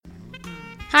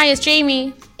Hi, it's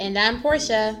Jaimie. And I'm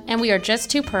Porsha. And we are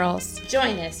just two pearls.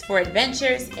 Join us for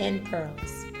Adventures in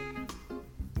Pearls.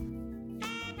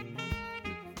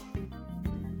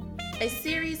 A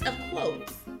series of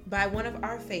quotes by one of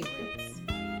our favorites,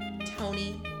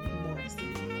 Toni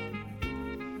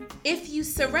Morrison. If you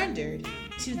surrendered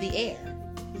to the air,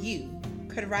 you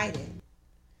could write it.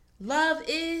 Love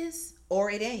is or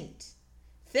it ain't.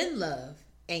 Thin love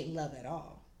ain't love at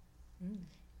all.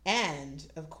 And,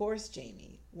 of course,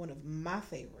 Jaimie, one of my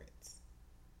favorites.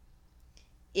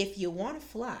 If you want to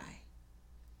fly,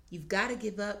 you've got to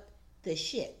give up the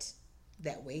shit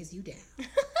that weighs you down.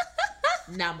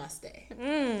 Namaste.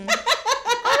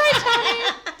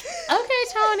 All right,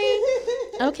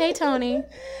 Toni. Okay, Toni. I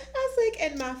was like,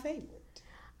 and my favorite.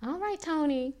 All right,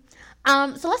 Toni.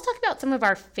 So let's talk about some of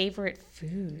our favorite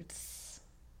foods.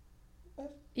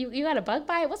 You got a bug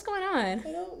bite? What's going on? I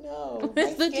don't know.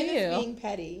 What's My the skin deal? is being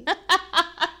petty.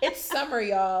 It's summer,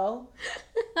 y'all.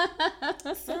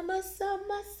 Summertime.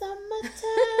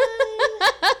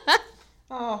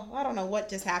 Oh, I don't know what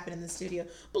just happened in the studio.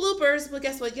 Bloopers, but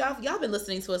guess what? Y'all been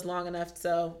listening to us long enough,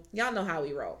 so y'all know how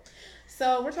we roll.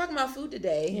 So we're talking about food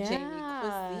today. Yeah.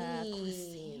 Jaimie,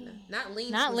 cuisine. Not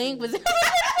Lean cuisine.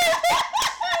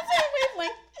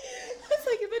 It's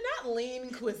like, but not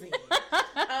lean cuisine.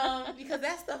 Because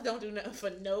that stuff don't do nothing for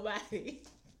nobody.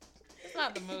 It's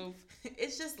not the move.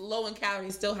 It's just low in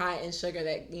calories, still high in sugar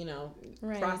that,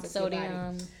 process sodium. your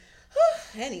body.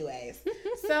 Anyways,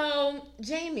 so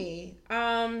Jaimie,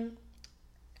 I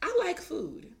like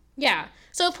food. Yeah.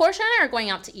 So Porsha and I are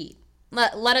going out to eat.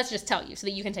 Let us just tell you so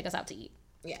that you can take us out to eat.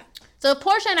 Yeah. So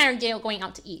Porsha and I are going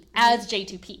out to eat as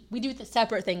J2P. We do the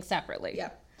separate things separately.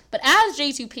 Yep. But as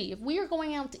J2P, if we are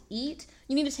going out to eat,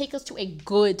 you need to take us to a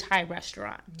good Thai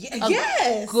restaurant.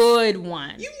 Yes. Good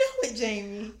one. You know it,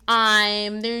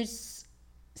 Jaimie. There's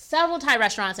several Thai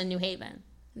restaurants in New Haven.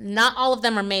 Not all of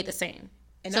them are made the same.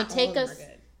 And so not take all of them us. are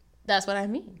good. That's what I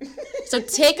mean. So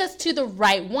take us to the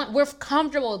right one. We're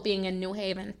comfortable with being in New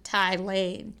Haven, Thai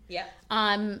Lane. Yep.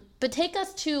 But take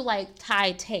us to like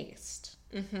Thai Taste.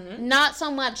 Mm-hmm. Not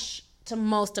so much to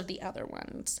most of the other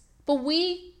ones, but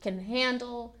we can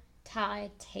handle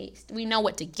Thai Taste. We know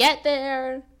what to get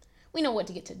there. We know what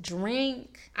to get to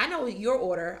drink. I know your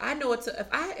order. I know what to.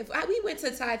 We went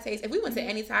to Thai Taste. If we went to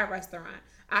any Thai restaurant,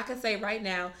 I could say right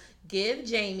now, give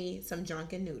Jaimie some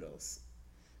drunken noodles.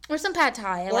 Or some pad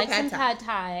thai. I like some pad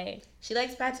thai. She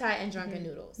likes pad thai and drunken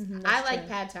noodles. Mm-hmm, I like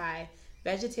pad thai,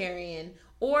 vegetarian,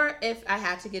 or if I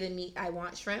had to get a meat, I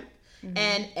want shrimp.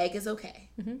 And egg is okay.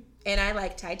 And I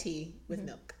like Thai tea with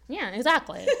milk. Yeah,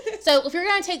 exactly. So if you're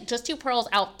going to take just two pearls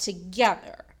out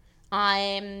together,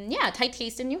 Thai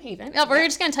Taste in New Haven. We're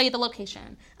just going to tell you the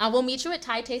location. We'll meet you at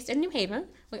Thai Taste in New Haven.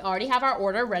 We already have our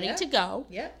order ready to go.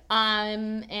 Yep.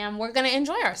 And we're going to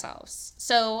enjoy ourselves.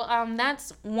 So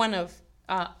that's one of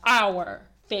our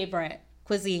favorite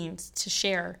cuisines to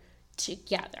share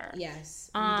together. Yes,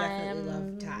 we definitely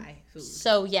love Thai food.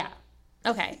 So yeah.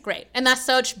 Okay, great. And that's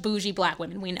such bougie black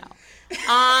women, we know.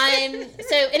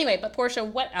 So anyway, but Porsha,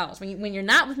 what else? When you're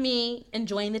not with me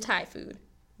enjoying the Thai food,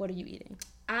 what are you eating?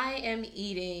 I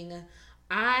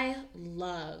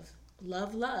love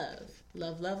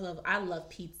I love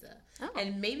pizza. Oh.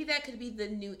 And maybe that could be the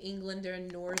New Englander,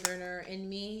 Northerner in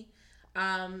me.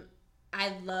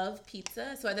 I love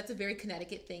pizza. So that's a very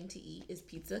Connecticut thing to eat is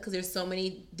pizza because there's so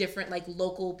many different like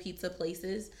local pizza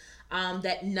places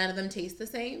that none of them taste the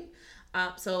same.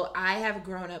 So I have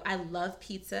grown up. I love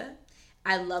pizza.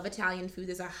 I love Italian food.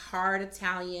 There's a hard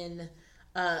Italian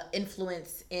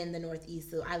influence in the Northeast.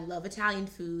 So I love Italian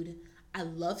food. I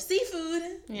love seafood.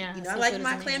 Yeah, I like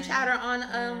my clam chowder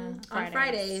on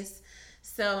Fridays.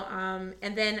 So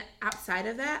and then outside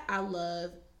of that, I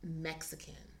love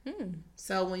Mexican.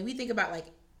 So when we think about like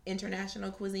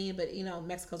international cuisine, but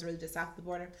Mexico's really just south of the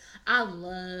border. I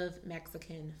love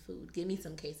Mexican food. Give me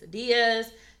some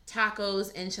quesadillas,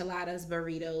 tacos, enchiladas,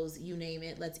 burritos, you name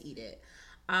it. Let's eat it.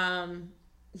 I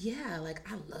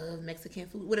love Mexican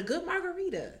food with a good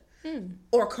margarita.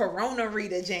 Or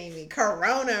Corona-rita, Jaimie.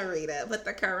 Corona-rita. Put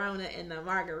the Corona in the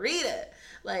margarita.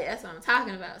 Like, that's what I'm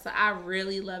talking about. So I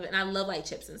really love it. And I love like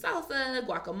chips and salsa,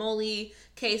 guacamole,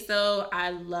 queso.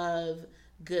 I love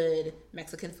good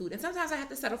Mexican food. And sometimes I have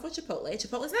to settle for Chipotle.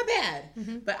 Chipotle's not bad.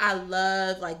 But I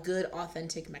love like good,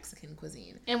 authentic Mexican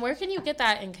cuisine. And where can you get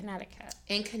that in Connecticut?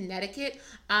 In Connecticut,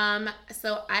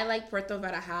 so I like Puerto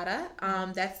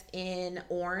Vallarta. That's in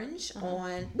Orange.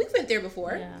 We've went there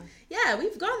before. Yeah,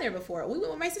 we've gone there before. We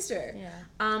went with my sister. Yeah.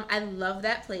 I love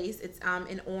that place. It's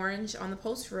in Orange on the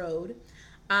Post Road.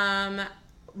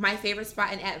 My favorite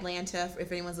spot in Atlanta,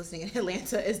 if anyone's listening in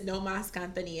Atlanta, is No Mas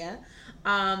Cantanilla.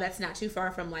 That's not too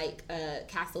far from like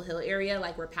Castle Hill area,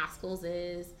 like where Pascal's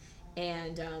is,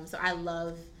 and so I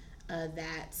love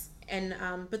that. And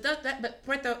but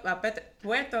Puerto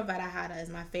Vallarta is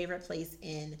my favorite place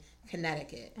in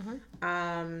Connecticut.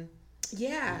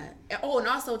 Yeah. Oh, and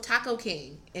also Taco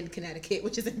King in Connecticut,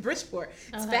 which is in Bridgeport.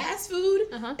 It's fast food.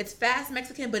 It's fast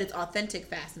Mexican, but it's authentic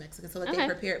fast Mexican. So like they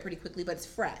prepare it pretty quickly, but it's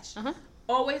fresh.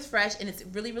 Always fresh, and it's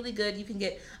really, really good. You can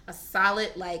get a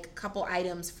solid like couple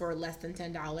items for less than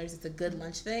 $10. It's a good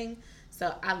lunch thing.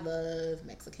 So I love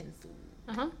Mexican food.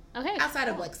 Okay. Outside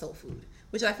of like soul food,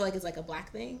 which I feel like is like a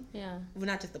black thing. Yeah. Well,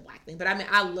 not just a black thing, but I mean,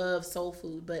 I love soul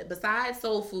food. But besides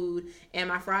soul food and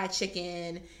my fried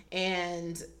chicken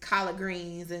and collard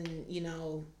greens and, you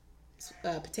know,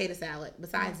 potato salad,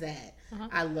 besides that,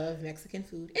 I love Mexican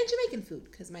food and Jamaican food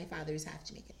because my father is half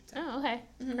Jamaican. So. Oh, okay.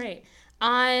 Great.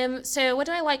 So what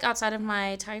do I like outside of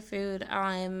my Thai food?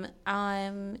 Yeah,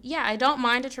 I don't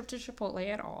mind a trip to Chipotle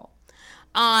at all.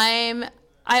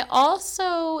 I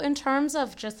also, in terms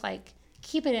of just like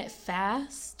keeping it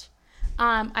fast,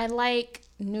 I like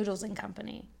Noodles and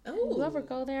Company. Oh. You ever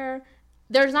go there?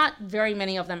 There's not very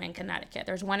many of them in Connecticut.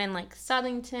 There's one in like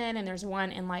Southington and there's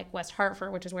one in like West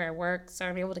Hartford, which is where I work. So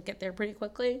I'm able to get there pretty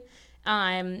quickly.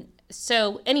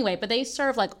 So anyway, but they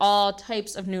serve like all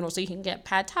types of noodles. So you can get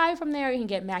pad thai from there. You can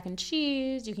get mac and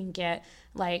cheese. You can get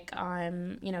like,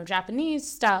 Japanese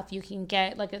stuff. You can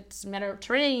get like it's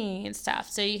Mediterranean stuff.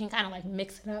 So you can kind of like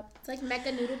mix it up. It's like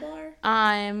Mecca Noodle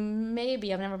Bar?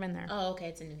 Maybe. I've never been there. Oh, okay.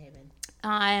 It's in New Haven.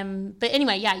 But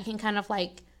anyway, yeah, you can kind of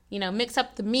like, mix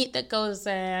up the meat that goes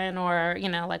in or,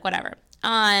 like whatever.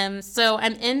 So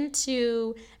I'm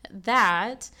into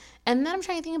that. And then I'm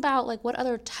trying to think about like what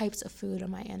other types of food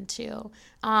am I into?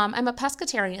 I'm a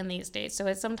pescatarian these days, so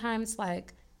it sometimes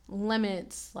like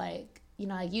limits like,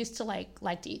 I used to like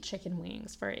to eat chicken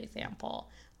wings, for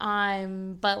example.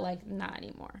 But like not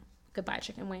anymore. Goodbye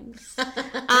chicken wings.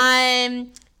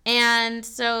 And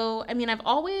so I mean I've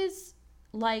always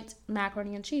liked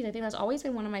macaroni and cheese. I think that's always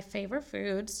been one of my favorite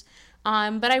foods.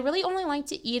 But I really only like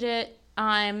to eat it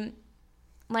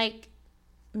like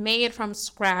made from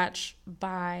scratch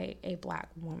by a black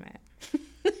woman.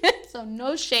 So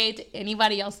no shade to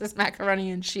anybody else's macaroni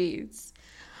and cheese.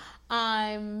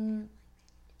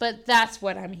 But that's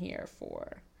what I'm here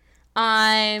for.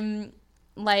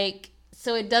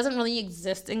 So it doesn't really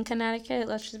exist in Connecticut,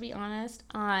 let's just be honest.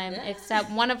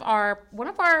 Except one of our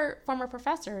former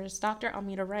professors, Dr.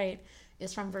 Almeda Wright,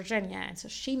 is from Virginia, and so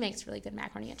she makes really good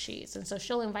macaroni and cheese. And so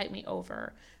she'll invite me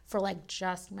over for like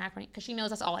just macaroni because she knows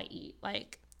that's all I eat.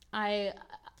 But I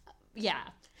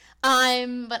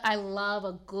love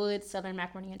a good Southern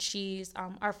macaroni and cheese.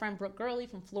 Our friend Brooke Gurley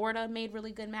from Florida made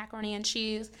really good macaroni and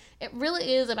cheese. It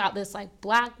really is about this like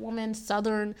black woman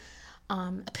Southern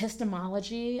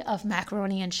epistemology of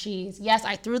macaroni and cheese. Yes,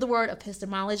 I threw the word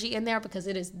epistemology in there because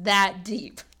it is that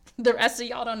deep. The rest of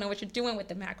y'all don't know what you're doing with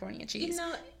the macaroni and cheese.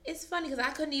 It's funny because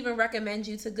I couldn't even recommend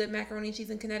you to good macaroni and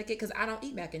cheese in Connecticut because I don't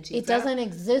eat mac and cheese. It doesn't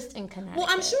exist in Connecticut. Well,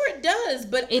 I'm sure it does,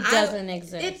 but it doesn't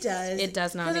exist. It does. It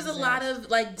does not exist. Because there's a lot of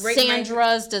like great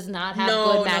Sandra's does not have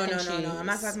good mac and cheese. No. I'm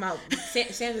not talking about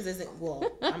Sandra's isn't.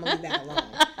 Well, I'm gonna leave that alone.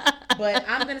 But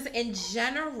I'm gonna say, in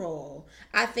general,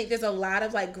 I think there's a lot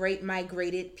of like great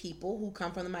migrated people who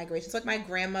come from the migration. So like my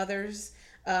grandmother's.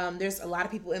 There's a lot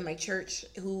of people in my church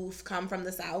who've come from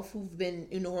the South who've been,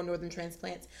 northern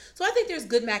transplants. So I think there's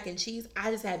good mac and cheese. I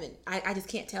just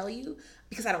can't tell you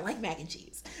because I don't like mac and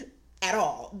cheese at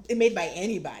all. It made by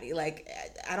anybody. Like,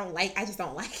 I just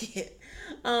don't like it.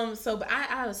 But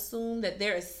I assume that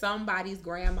there is somebody's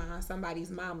grandma, somebody's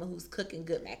mama who's cooking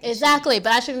good mac and cheese. Exactly,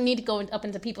 but I shouldn't need to go up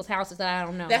into people's houses that I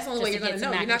don't know. That's the only way you're going to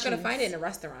know. You're not going to find it in a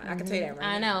restaurant. I can tell you that right now.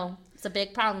 I know. It's a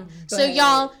big problem. But so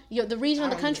y'all, the region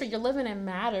of the country you're living in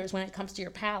matters when it comes to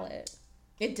your palate.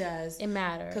 It does. It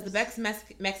matters. Because the best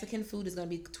Mexican food is going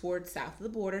to be towards south of the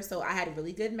border. So I had a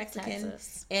really good Mexican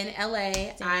in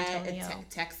LA.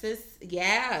 Texas.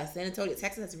 Yeah, San Antonio.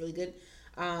 Texas has really good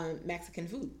Mexican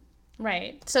food.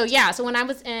 Right. So yeah, so when I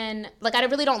was in, like, I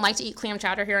really don't like to eat clam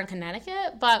chowder here in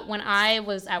Connecticut, but when I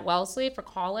was at Wellesley for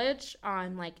college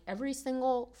on like every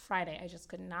single Friday, I just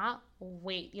could not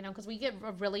wait, because we get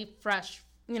a really fresh,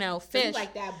 fish. So you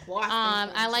like that Boston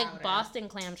clam I like chowder. Boston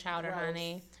clam chowder,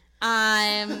 honey.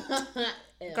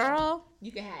 Girl,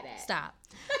 you can have that. Stop.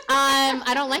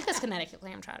 I don't like this Connecticut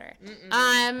clam chowder.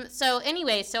 So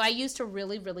anyway, so I used to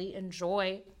really, really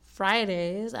enjoy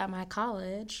Fridays at my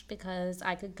college because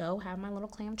I could go have my little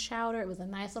clam chowder. It was a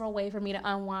nice little way for me to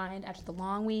unwind after the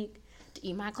long week, to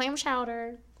eat my clam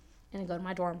chowder and then go to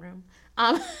my dorm room.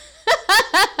 But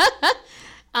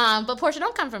Porsha,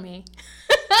 don't come for me.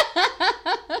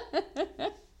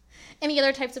 Any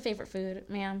other types of favorite food,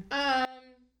 ma'am? I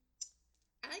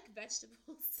like vegetables.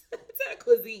 It's not a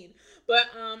cuisine, but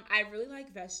I really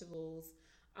like vegetables.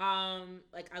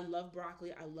 Like I love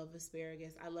broccoli. I love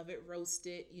asparagus. I love it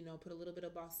roasted. You know, put a little bit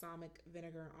of balsamic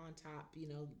vinegar on top. You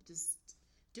know, just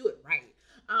do it right.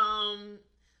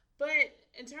 But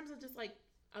in terms of just like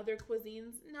other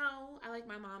cuisines, no, I like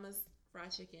my mama's fried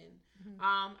chicken. Mm-hmm.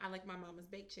 I like my mama's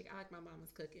baked chicken. I like my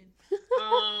mama's cooking.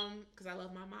 Because I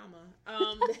love my mama.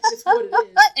 That's just what it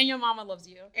is. And your mama loves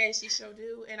you. And she sure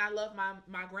do. And I love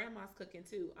my grandma's cooking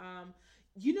too.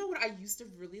 You know what I used to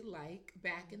really like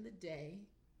back in the day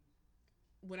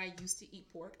when I used to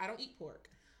eat pork? I don't eat pork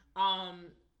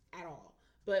at all.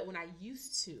 But when I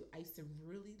used to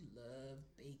really love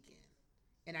bacon.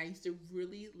 And I used to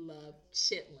really love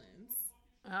chitlins.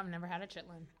 I've never had a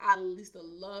chitlin. I used to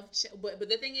love but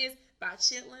the thing is about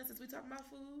chitlins, since we talking about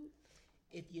food,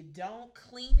 if you don't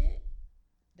clean it,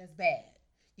 that's bad.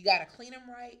 You gotta clean them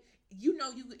right. You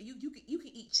know, you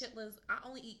can eat chitlins. I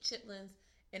only eat chitlins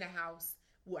in a house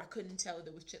where I couldn't tell if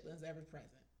there was chitlins ever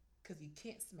present because you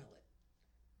can't smell it.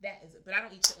 That is it. But I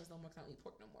don't eat chitlins no more because I don't eat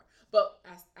pork no more. But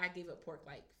I gave up pork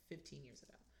like 15 years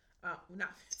ago.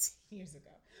 Not 15 years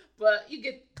ago. But you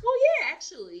get,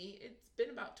 actually, it's been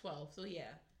about 12. So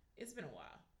yeah, it's been a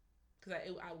while. Because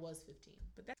I was 15.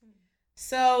 But that's...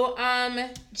 So,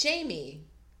 Jaimie,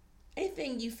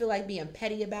 anything you feel like being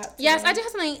petty about today? Yes, I do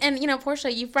have something. And,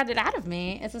 Porsha, you've bred it out of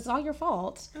me. It's all your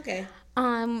fault. Okay.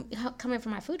 Coming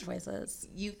from my food choices.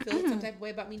 You feel some type of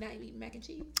way about me not eating mac and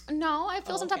cheese? No, I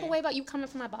feel some type of way about you coming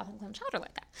from my Boston clam chowder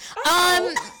like that.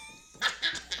 Oh.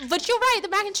 But you're right, the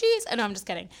mac and cheese. Oh, no, I'm just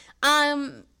kidding.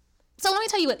 So let me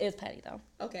tell you what is petty, though.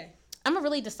 Okay. I'm a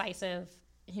really decisive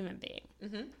human being.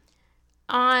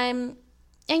 Mm-hmm.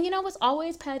 And you know what's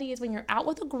always petty is when you're out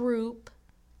with a group,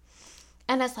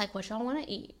 and it's like, what y'all want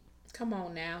to eat? Come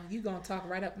on now, you gonna talk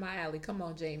right up my alley. Come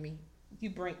on, Jaimie, you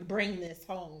bring this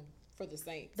home for the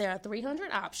Saints. There are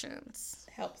 300 options.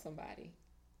 Help somebody.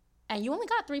 And you only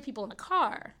got 3 people in the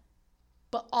car,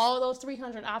 but all those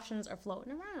 300 options are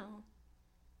floating around,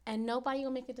 and nobody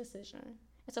will make a decision.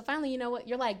 And so finally, you know what?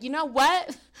 You're like, you know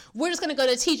what? We're just going to go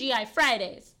to TGI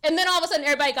Fridays. And then all of a sudden,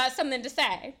 everybody got something to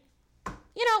say.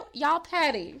 Y'all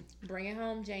petty. Bring it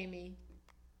home, Jaimie.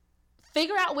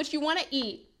 Figure out what you want to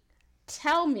eat.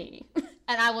 Tell me. And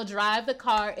I will drive the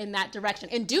car in that direction.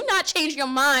 And do not change your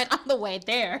mind on the way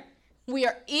there. We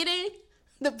are eating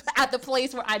at the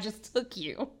place where I just took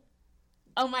you.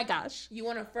 Oh my gosh. You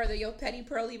want to further your petty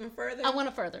pearl even further? I want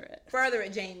to further it. Further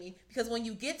it, Jaimie. Because when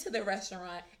you get to the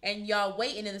restaurant and y'all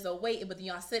waiting and there's a waiting, but then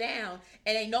y'all sit down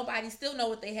and ain't nobody still know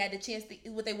what they had the chance to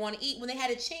what they want to eat when they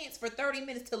had a chance for 30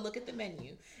 minutes to look at the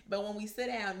menu. But when we sit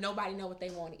down, nobody know what they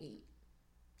want to eat.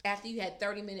 After you had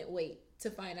 30-minute wait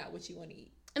to find out what you want to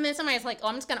eat. And then somebody's like,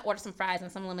 I'm just going to order some fries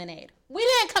and some lemonade. We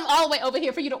didn't come all the way over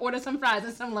here for you to order some fries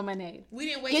and some lemonade. We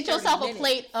didn't wait. Get yourself a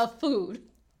plate of food.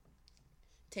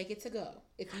 Take it to go.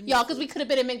 Y'all, because we could have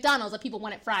been at McDonald's if people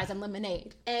wanted fries and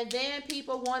lemonade. And then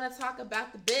people want to talk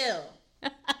about the bill.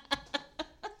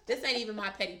 This ain't even my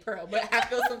petty pearl, but I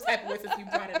feel some type of way since you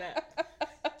brought it up.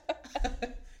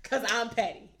 Because I'm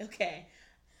petty, okay?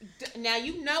 Now,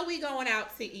 we going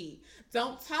out to eat.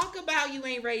 Don't talk about you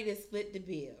ain't ready to split the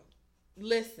bill.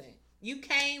 Listen, you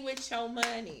came with your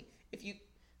money.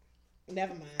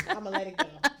 Never mind. I'm going to let it go.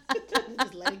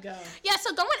 Just let it go. Yeah,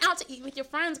 so going out to eat with your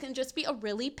friends can just be a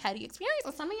really petty experience.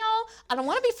 And some of y'all, I don't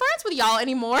want to be friends with y'all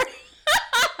anymore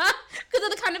because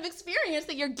of the kind of experience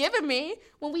that you're giving me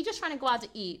when we just trying to go out to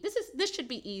eat. This should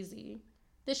be easy.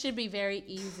 This should be very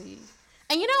easy.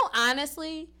 And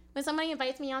honestly, when somebody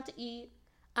invites me out to eat,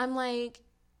 I'm like,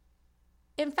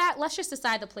 in fact, let's just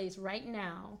decide the place right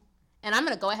now. And I'm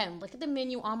going to go ahead and look at the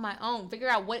menu on my own, figure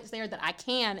out what's there that I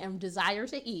can and desire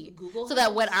to eat. So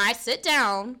that when I sit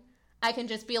down, I can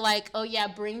just be like, oh yeah,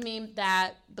 bring me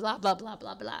that blah, blah, blah,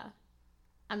 blah, blah.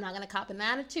 I'm not going to cop an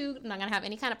attitude. I'm not going to have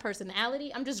any kind of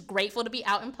personality. I'm just grateful to be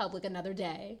out in public another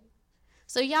day.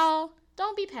 So y'all,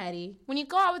 don't be petty. When you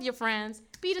go out with your friends,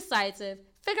 be decisive.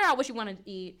 Figure out what you want to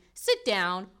eat. Sit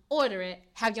down, order it,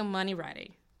 have your money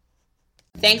ready.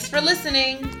 Thanks for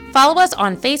listening. Follow us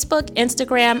on Facebook,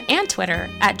 Instagram, and Twitter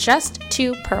at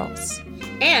Just2Pearls.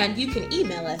 And you can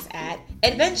email us at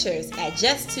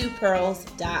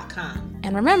adventures@just2pearls.com.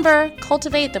 And remember,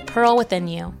 cultivate the pearl within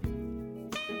you.